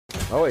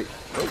Oh wait,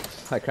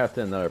 oops, I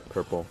crafted another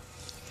purple.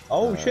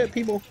 Oh shit,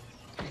 people.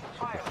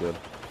 That's good.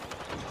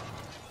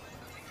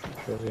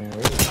 Sure, yeah,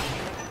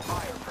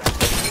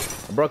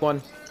 I broke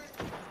one.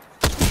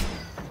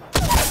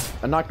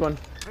 I knocked one.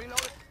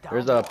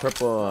 There's a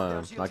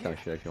purple knockdown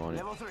shit if you want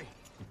it.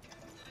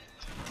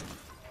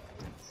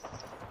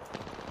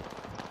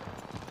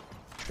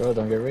 sure,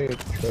 don't get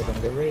raped. Sure,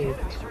 don't get raped.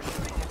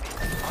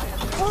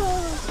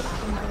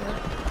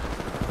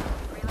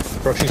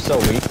 Bro, she's so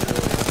weak.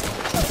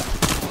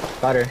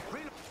 Got her.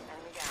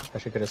 I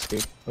should could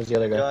escape. Where's the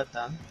other guy?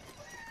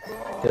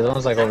 The other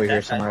one's like over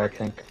here somewhere, I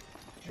think.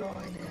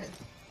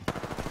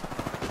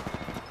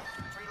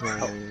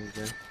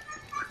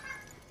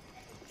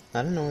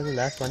 I don't know where the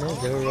last one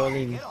is. They were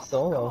rolling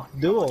solo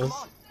duos.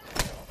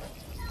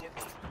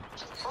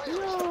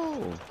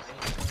 No.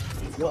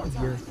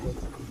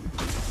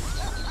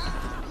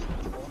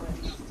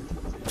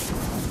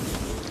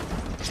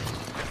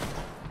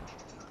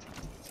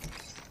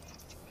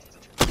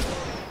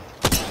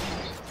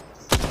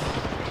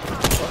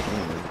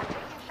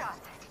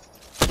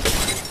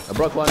 I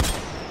broke one.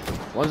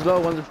 One's low,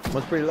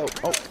 one's pretty low.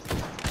 Oh.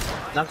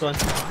 Knocked one.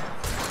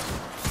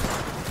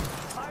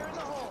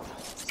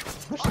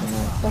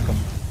 Fuck him.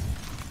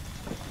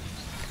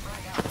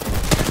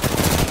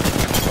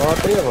 Oh,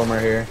 3 of them are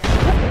here.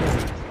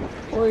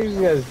 What are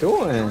you guys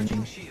doing?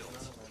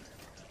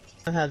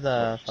 One has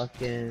a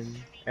fucking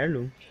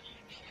heirloom.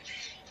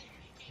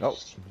 Oh,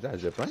 is that a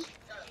zipline?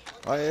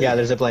 Oh, Yeah,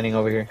 they're ziplining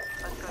over here.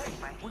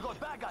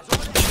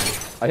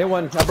 I hit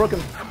one. I broke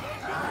him.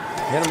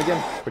 I hit him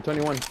again for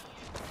 21.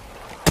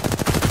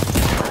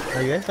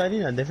 Are you guys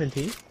fighting a different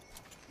team?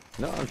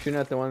 No, I'm shooting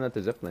at the one at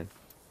the zipline.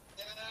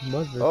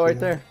 What's this Oh, right thing?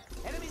 there.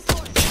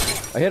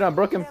 I hit him,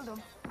 broke him.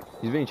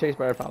 He's being chased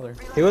by our father.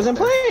 He wasn't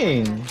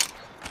playing!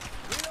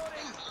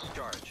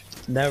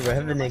 That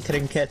Revenant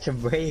couldn't catch a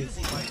break.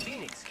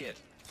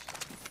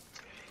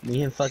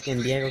 Me and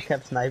fucking Diego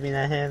kept sniping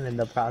at him and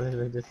the Prowlers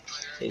were just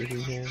chasing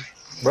him.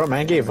 Bro,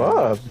 man gave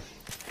up.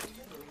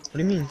 What do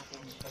you mean?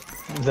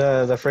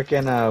 The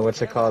frickin'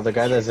 what's it called? The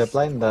guy that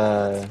ziplined,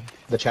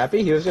 the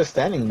chappie, he was just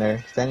standing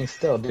there, standing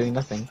still, doing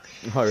nothing.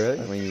 Oh, really?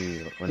 When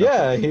you went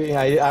Yeah,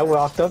 I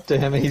walked up to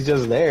him and he's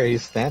just there,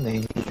 he's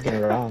standing, he's looking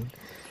around.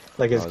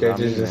 Like his Oh,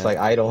 character's zombie, just man.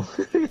 like idle.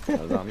 That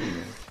was on me,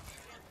 man.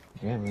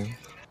 Yeah, man.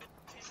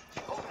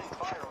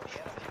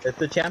 It's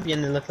the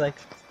champion, it looks like.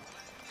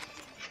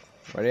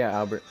 Where you at,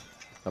 Albert?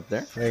 Up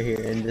there? Right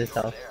here in this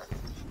house.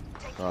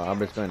 Oh,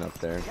 Albert's going up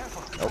there.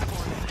 Oh,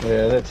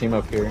 Yeah, that team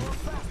up here.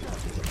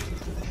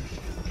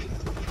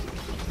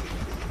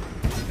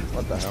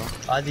 what the hell?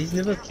 Oh, these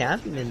niggas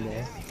camping in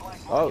there.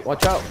 Oh,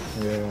 watch out!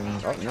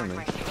 Yeah. Oh, no,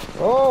 man.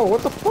 Oh,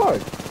 what the fuck?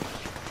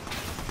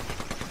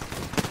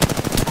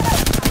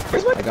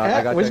 Where's my, I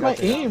got you, where's I my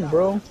got you. aim,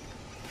 bro? Hold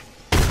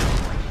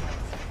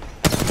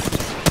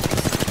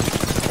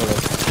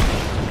up.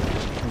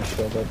 Let me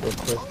show that real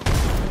quick.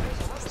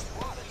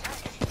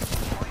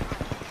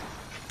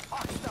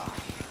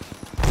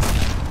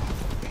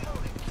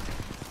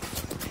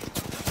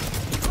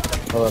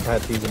 Hold up, I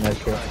had to use a med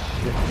kit.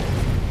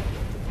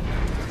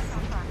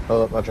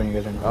 Hold up, I'll join you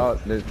guys in. Oh,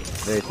 they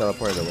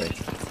teleported away.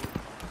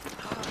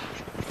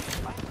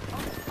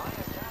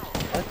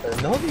 What the?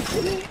 No, they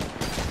didn't.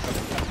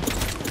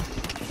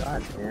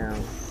 God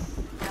damn.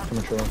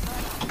 Control.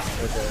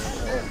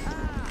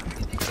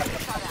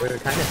 We were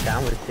kind of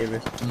down with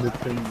Sabers.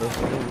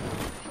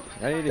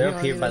 I need to They're heal, up I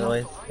here, need by to the way.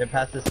 heal. They're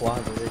past this wall.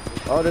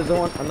 Oh, there's the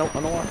one on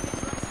the wall.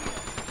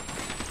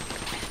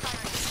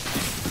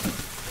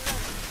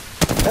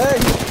 Hey!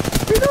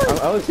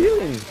 I was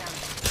healing.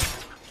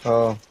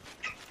 Oh,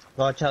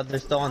 Watch out, they're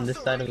still on this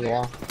side of the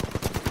wall.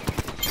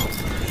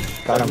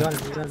 got him. Run.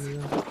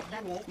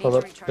 Hold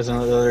up, there's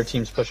another other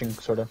team's pushing,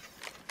 sorta.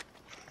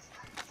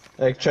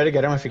 Like, try to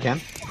get him if you can.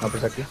 I'll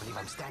protect you.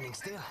 I'm standing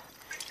still.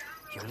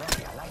 You're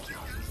lucky I like you.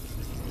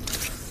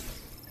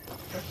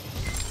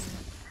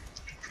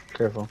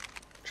 Careful.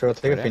 Sure,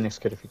 take a Okay. Phoenix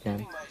kit if you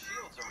can.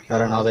 I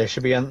don't know, they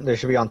should be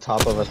on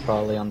top of us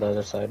probably on the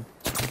other side.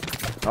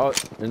 Oh,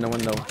 in the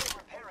window.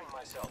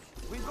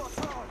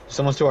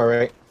 Someone's to our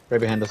right. Right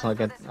behind us, like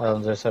on the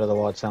other side of the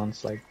wall, it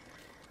sounds like.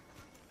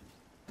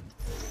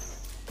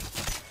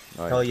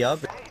 Oh, yup.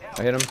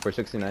 I hit him for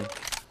 69.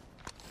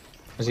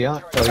 Is he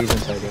on? Oh, he's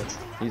inside here.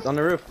 He's on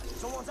the roof.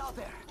 Someone's out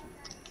there.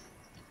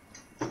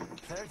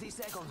 30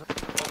 seconds.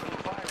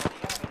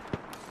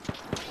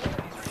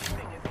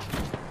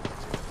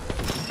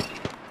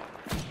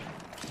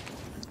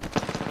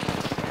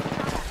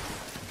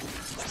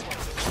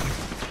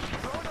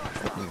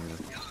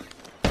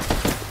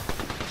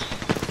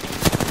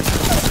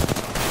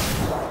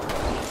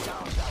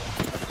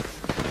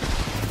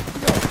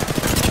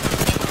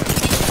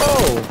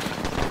 Oh!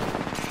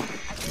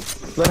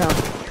 Bloodhound.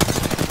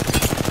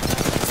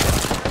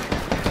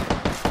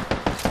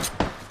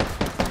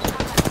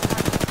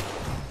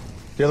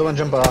 The other one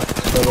jump off.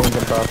 The other one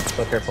jumped off,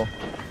 so careful.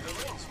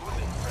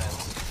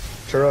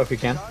 Churro, if you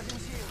can.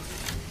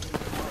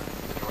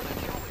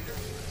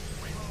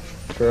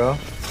 Churro,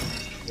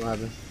 What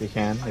happened?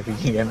 if you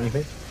can get me,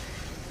 please.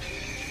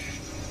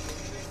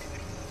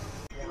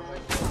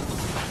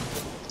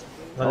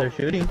 Oh, they're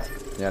shooting.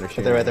 Yeah, they're Right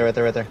shooting. there, right there, right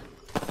there, right there.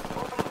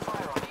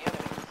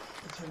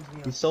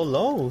 He's so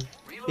low.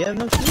 He has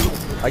no shield.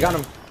 I got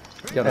him.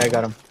 Yeah, I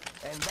got him.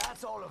 And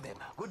that's all of them.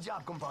 Good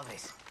job,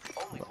 compadres.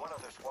 Only one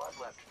other squad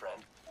left,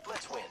 friend.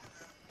 Let's win.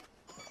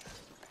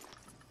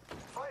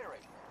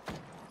 Firing.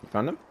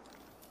 Found him?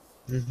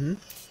 Mm-hmm.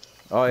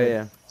 Oh, yeah,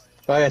 yeah.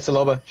 Oh yeah, it's a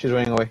Loba. She's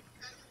running away.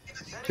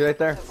 She's right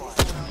there.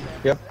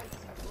 Yep.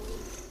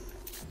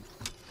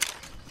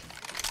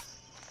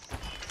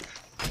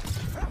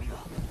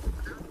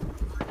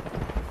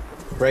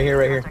 Right here,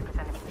 right here.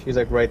 She's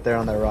like right there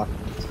on that rock.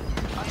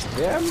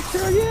 Yeah, I'm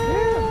sure,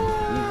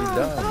 yeah. Easy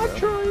done,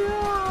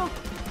 bro.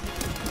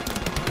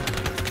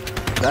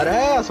 That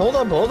ass! Hold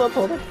up, hold up,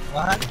 hold up.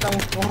 What the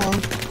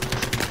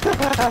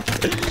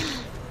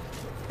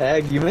fuck?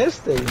 Egg, you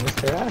missed it. You missed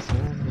her ass,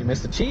 man. You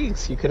missed the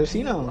cheeks. You could have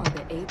seen them. Are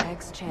the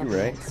Apex You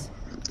right. champions.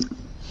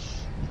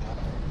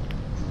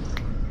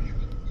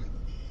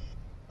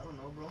 I don't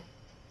know, bro.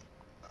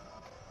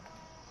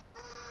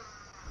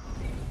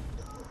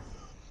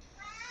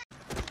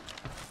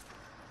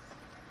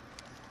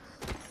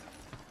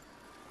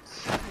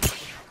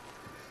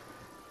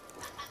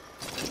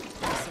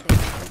 So they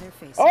cover their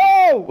faces.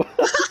 Oh!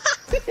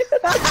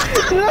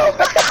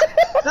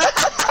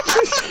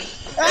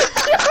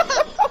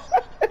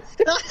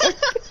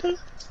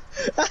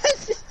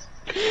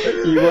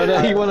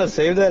 You wanna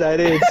save that? I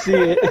didn't see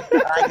it.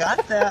 I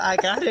got that. I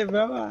got it,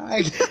 bro.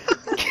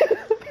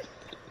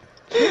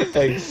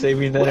 Egg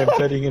saving that and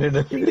putting it in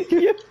the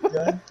video.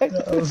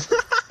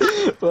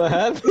 What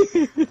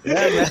happened?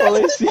 Yeah, man. All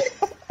I see.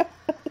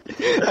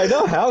 I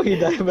know how he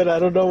died, but I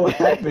don't know what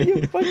happened.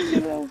 You fucking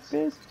little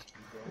bitch.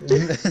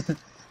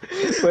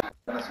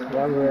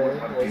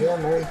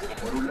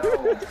 Por un lado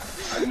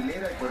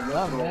Aguilera y por el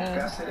otro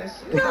Cáceres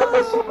están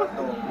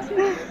participando muy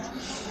bien.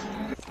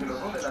 Que los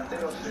dos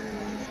delanteros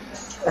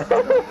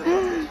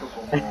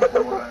tanto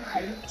como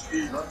Rangel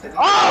no han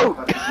tenido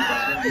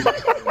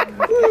participación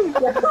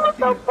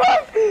en el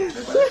partido.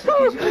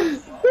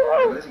 Me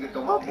parece que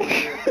Tomás puede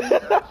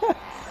tener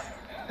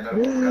en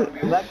algún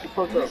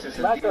cambio en ese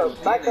sentido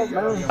tiene ya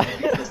habíamos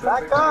visto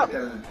perfectamente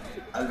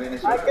al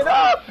venezolano,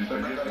 pero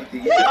claramente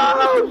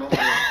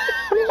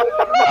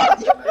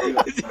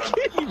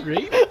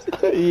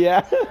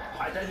Yeah.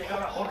 allá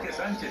llegaba Jorge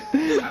Sánchez,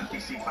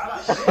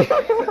 anticipaba,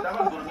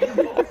 estaban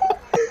durmiendo.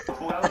 Los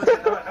jugadores que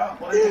trabajaban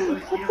por el sector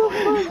izquierdo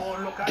del equipo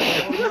local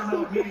se volvieron a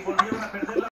dormir y volvieron a